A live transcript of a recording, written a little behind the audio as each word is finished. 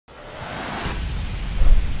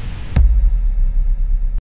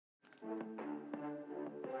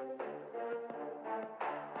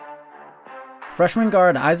Freshman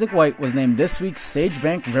guard Isaac White was named this week's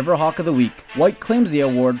Sagebank Riverhawk of the Week. White claims the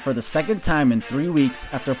award for the second time in 3 weeks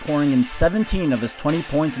after pouring in 17 of his 20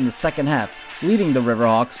 points in the second half, leading the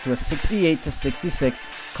Riverhawks to a 68-66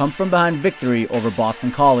 come-from-behind victory over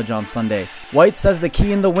Boston College on Sunday. White says the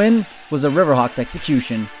key in the win was the Riverhawks'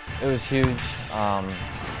 execution. It was huge.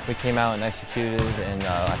 We came out and executed, and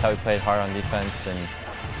I thought we played hard on defense,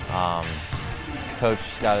 and Coach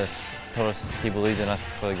told us he believed in us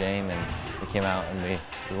before the game, and we came out and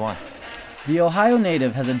we won. The Ohio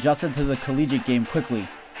native has adjusted to the collegiate game quickly,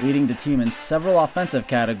 leading the team in several offensive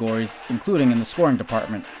categories, including in the scoring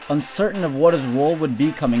department. Uncertain of what his role would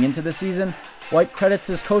be coming into the season, White credits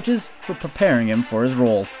his coaches for preparing him for his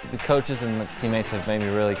role. The coaches and the teammates have made me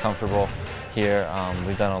really comfortable here.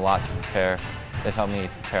 We've done a lot to prepare. They've helped me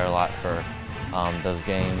prepare a lot for those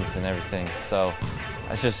games and everything. So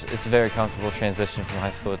it's a very comfortable transition from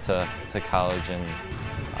high school to college, and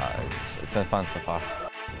it's been fun so far.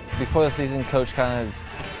 Before the season, Coach kind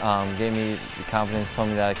of gave me the confidence, told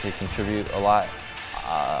me that I could contribute a lot.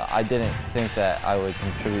 I didn't think that I would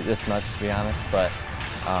contribute this much, to be honest, but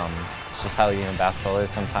it's just how the game of basketball is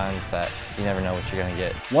sometimes, that you never know what you're going to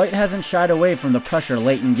get. White hasn't shied away from the pressure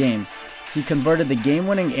late in games. He converted the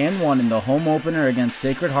game-winning and one in the home opener against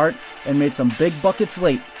Sacred Heart and made some big buckets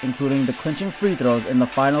late, including the clinching free throws in the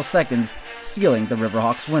final seconds, sealing the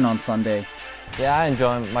Riverhawks' win on Sunday. Yeah, I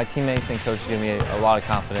enjoy them. My teammates and coaches give me a lot of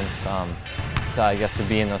confidence to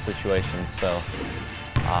be in those situations. So,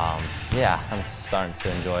 yeah, I'm starting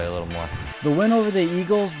to enjoy it a little more. The win over the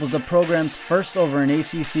Eagles was the program's first over an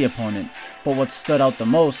ACC opponent, but what stood out the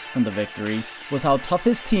most from the victory was how tough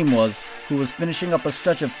his team was, who was finishing up a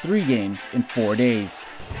stretch of 3 games in 4 days.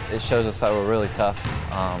 It shows us that we're really tough.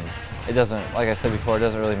 It doesn't, like I said before, it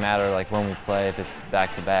doesn't really matter like when we play, if it's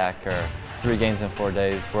back-to-back or 3 games in 4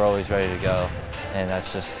 days. We're always ready to go, and it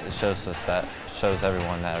shows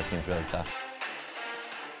everyone that our team's really tough.